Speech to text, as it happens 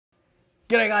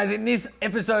G'day guys, in this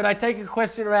episode I take a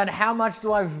question around how much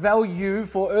do I value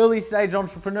for early stage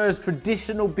entrepreneurs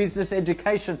traditional business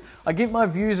education. I give my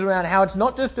views around how it's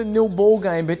not just a nil ball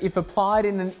game, but if applied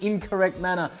in an incorrect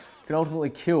manner, can ultimately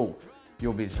kill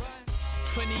your business.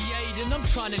 28 and I'm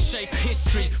trying to shape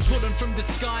history, pulling from the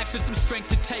sky for some strength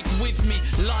to take with me,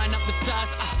 line up the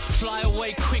stars, fly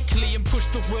away quickly and push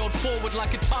the world forward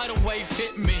like a tidal wave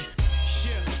hit me.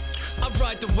 I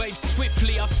ride the wave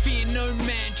swiftly, I fear no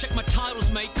man, check my titles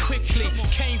mate quickly,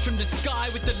 came from the sky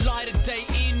with the light of day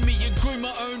in me and grew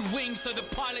my own wings so the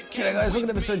pilot came. G'day guys, welcome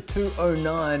to episode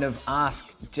 209 of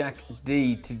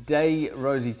AskJackD. Today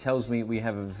Rosie tells me we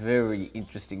have a very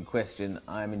interesting question.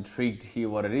 I'm intrigued to hear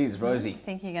what it is. Rosie. I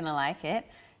think you're going to like it.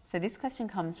 So this question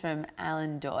comes from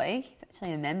Alan Doy, he's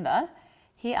actually a member.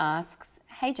 He asks,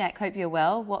 hey Jack, hope you're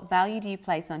well. What value do you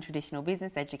place on traditional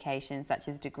business education such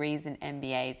as degrees and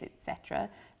MBAs, etc.?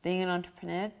 Being an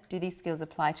entrepreneur, do these skills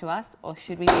apply to us or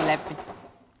should we be leveraging?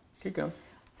 Keep going.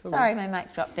 Sorry, my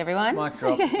mic dropped, everyone. Mic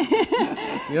drop.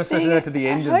 You're not supposed to go to the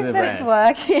end of the rant. I hope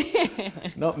that it's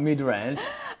working. Not mid-rant.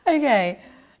 Okay.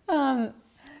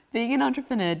 Being an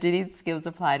entrepreneur, do these skills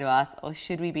apply to us or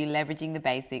should we be leveraging the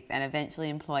basics and eventually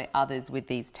employ others with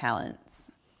these talents?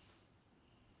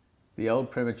 The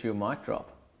old premature mic drop.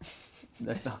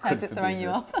 That's not good for business. Has it thrown you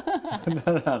off?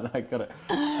 No, I got it.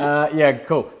 Yeah,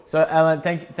 cool. So, Alan,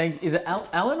 is it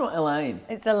Alan or Elaine?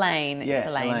 It's Elaine. Yeah, it's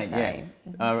Elaine, sorry.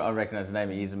 Yeah. I recognise the name.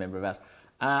 He is a member of ours.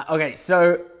 Okay,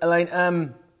 so,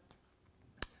 Elaine,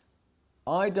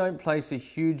 I don't place a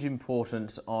huge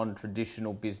importance on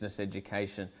traditional business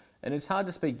education. And it's hard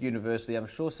to speak universally. I'm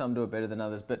sure some do it better than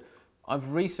others. But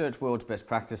I've researched world's best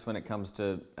practice when it comes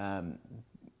to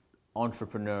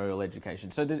entrepreneurial education.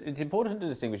 So it's important to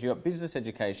distinguish. You've got business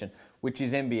education, which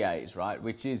is MBAs, right?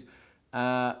 Which is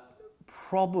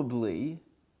probably,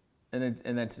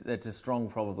 and that's a strong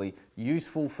probably,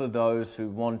 useful for those who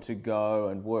want to go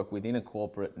and work within a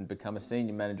corporate and become a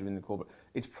senior manager in the corporate.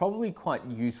 It's probably quite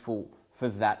useful for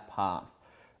that path.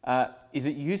 Is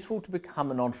it useful to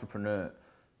become an entrepreneur?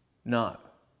 No.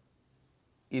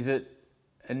 Is it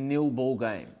a nil ball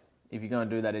game? If you go and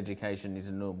do that education, is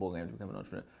it a nil ball game to become an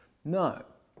entrepreneur? No.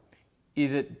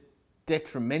 Is it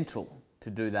detrimental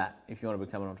to do that if you want to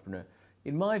become an entrepreneur?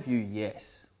 In my view,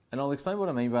 yes. And I'll explain what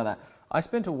I mean by that. I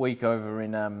spent a week over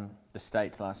in the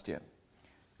States last year.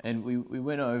 And we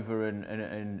went over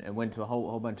and went to a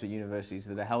whole bunch of universities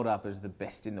that are held up as the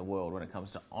best in the world when it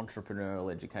comes to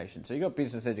entrepreneurial education. So you've got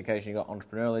business education, you've got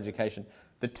entrepreneurial education.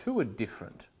 The two are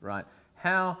different, right?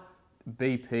 How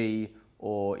BP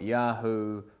or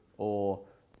Yahoo or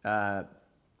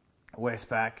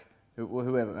Westpac,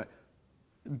 whoever,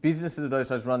 businesses of those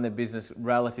size run their business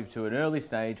relative to an early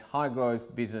stage, high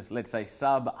growth business, let's say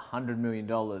sub $100 million.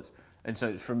 And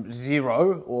so from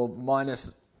zero or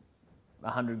minus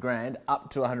 100 grand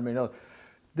up to $100 million.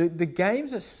 The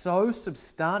games are so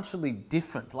substantially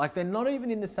different. Like they're not even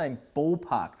in the same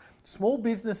ballpark. Small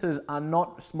businesses are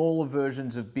not smaller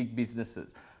versions of big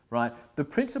businesses, right? The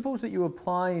principles that you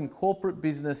apply in corporate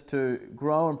business to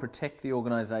grow and protect the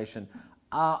organization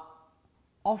are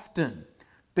often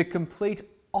the complete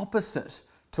opposite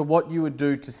to what you would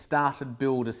do to start and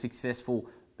build a successful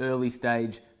early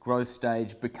stage, growth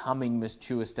stage, becoming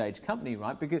mature stage company,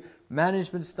 right? Because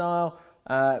management style,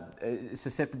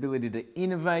 susceptibility to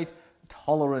innovate,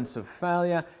 tolerance of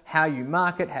failure, how you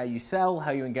market, how you sell,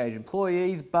 how you engage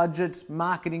employees, budgets,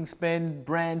 marketing spend,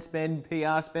 brand spend,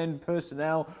 PR spend,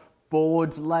 personnel,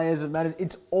 boards, layers of management.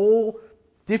 It's all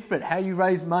different. How you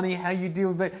raise money, how you deal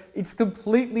with it. It's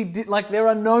completely like there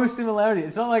are no similarities.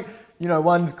 It's not like, you know,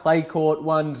 one's clay court,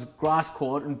 one's grass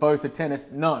court, and both are tennis.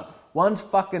 No. One's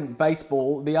fucking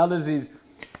baseball, the other's is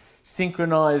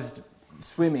synchronized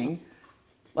swimming.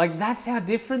 Like that's how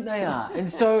different they are.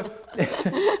 And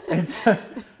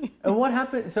what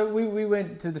happened? So we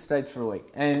went to the States for a week,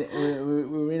 and we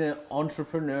were in an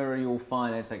entrepreneurial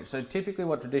finance sector. So typically,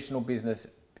 what traditional business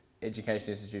education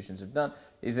institutions have done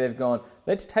is they've gone,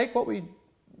 let's take what we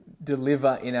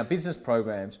deliver in our business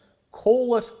programs,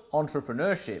 call it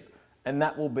entrepreneurship, and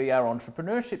that will be our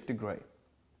entrepreneurship degree,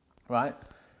 right?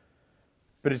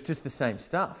 But it's just the same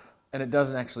stuff, and it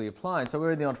doesn't actually apply. And so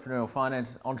we're in the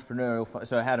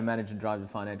so how to manage and drive the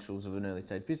financials of an early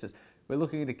stage business. We're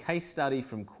looking at a case study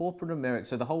from corporate America.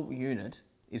 So the whole unit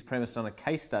is premised on a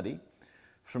case study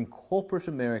from corporate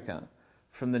America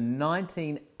from the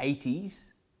 1980s,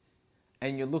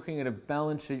 and you're looking at a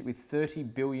balance sheet with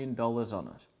 $30 billion on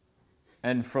it.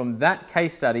 And from that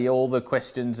case study, all the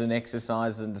questions and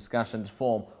exercises and discussions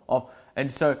form of,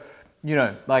 and so, you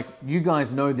know, like you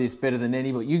guys know this better than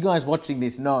anybody. You guys watching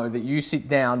this know that you sit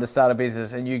down to start a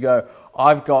business and you go,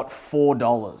 I've got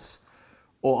 $4.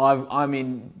 or I'm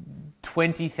in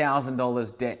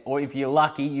 $20,000 debt, or if you're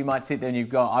lucky, you might sit there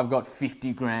and I've got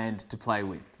 50 grand to play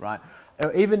with, right?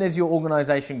 Or even as your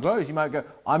organization grows, you might go,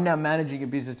 I'm now managing a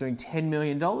business doing $10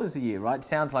 million a year, right?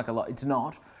 Sounds like a lot. It's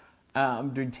not. I'm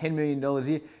doing $10 million a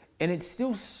year. And it's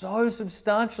still so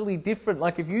substantially different.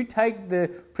 Like if you take the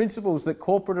principles that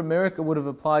corporate America would have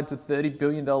applied to a $30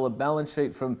 billion balance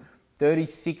sheet from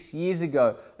 36 years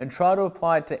ago and try to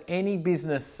apply it to any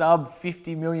business sub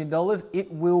 $50 million,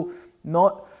 it will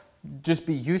not just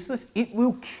be useless, it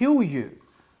will kill you,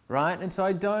 right? And so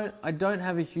I don't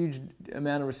have a huge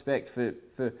amount of respect for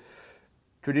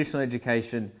traditional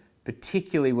education,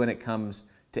 particularly when it comes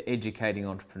to educating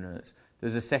entrepreneurs.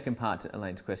 There's a second part to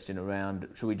Elaine's question around,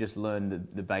 should we just learn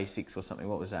the basics or something?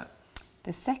 What was that?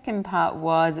 The second part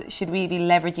was, should we be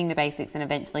leveraging the basics and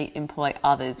eventually employ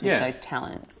others with those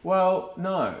talents? Well,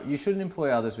 no, you shouldn't employ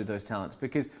others with those talents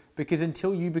because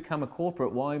until you become a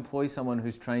corporate, why employ someone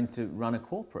who's trained to run a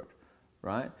corporate,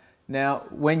 right? Now,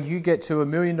 when you get to $1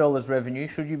 million revenue,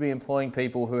 should you be employing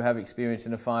people who have experience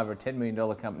in a $5 or $10 million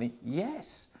company?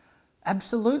 Yes.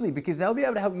 Absolutely, because they'll be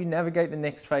able to help you navigate the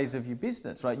next phase of your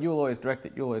business, right? You'll always direct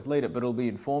it, you'll always lead it, but it'll be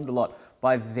informed a lot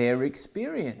by their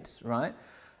experience, right?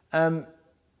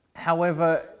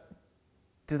 However,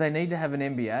 do they need to have an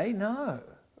MBA? No,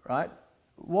 right?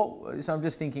 So I'm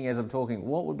just thinking as I'm talking,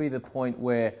 what would be the point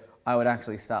where I would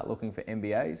actually start looking for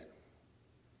MBAs?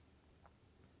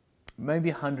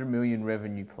 Maybe 100 million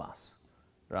revenue plus,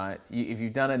 right? If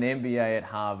you've done an MBA at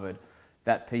Harvard,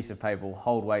 that piece of paper will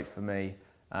hold weight for me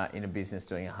in a business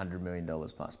doing $100 million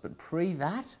plus. But pre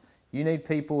that, you need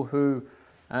people who,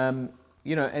 and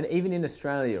even in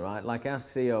Australia, right? Like our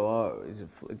COO is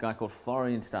a guy called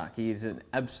Florian Stark. He is an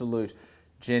absolute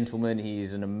gentleman. He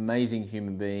is an amazing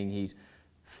human being. He's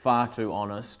far too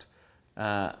honest.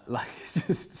 He's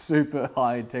just super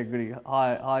high integrity,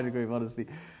 high degree of honesty.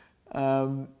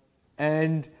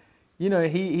 He's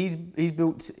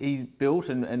built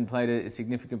and played a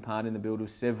significant part in the build of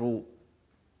several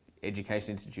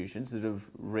education institutions that have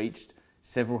reached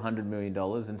several $100 million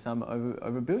and some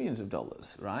over billions of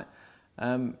dollars, right?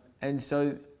 And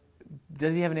so,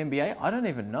 does he have an MBA? I don't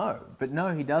even know, but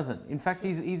no, he doesn't. In fact,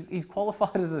 he's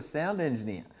qualified as a sound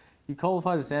engineer. He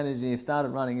qualified as a sound engineer, started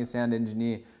running a sound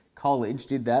engineer college,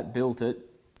 did that, built it,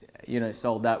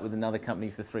 sold that with another company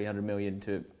for $300 million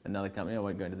to another company. I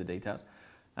won't go into the details.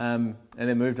 And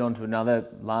then moved on to another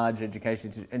large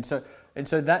education institution. And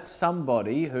so that's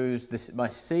somebody who's my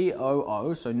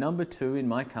COO, so number 2 in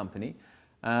my company,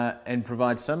 and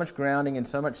provides so much grounding and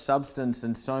so much substance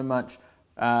and so much,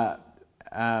 sort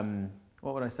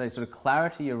of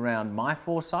clarity around my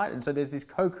foresight. And so there's this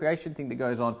co-creation thing that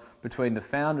goes on between the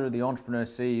founder, the entrepreneur,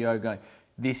 CEO going,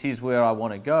 this is where I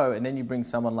want to go. And then you bring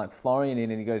someone like Florian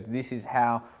in and he goes, this is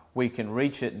how we can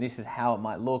reach it, and this is how it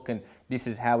might look, and this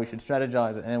is how we should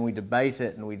strategize it, and we debate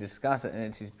it, and we discuss it, and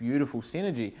it's this beautiful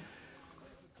synergy.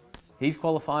 He's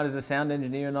qualified as a sound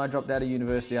engineer, and I dropped out of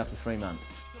university after 3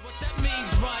 months.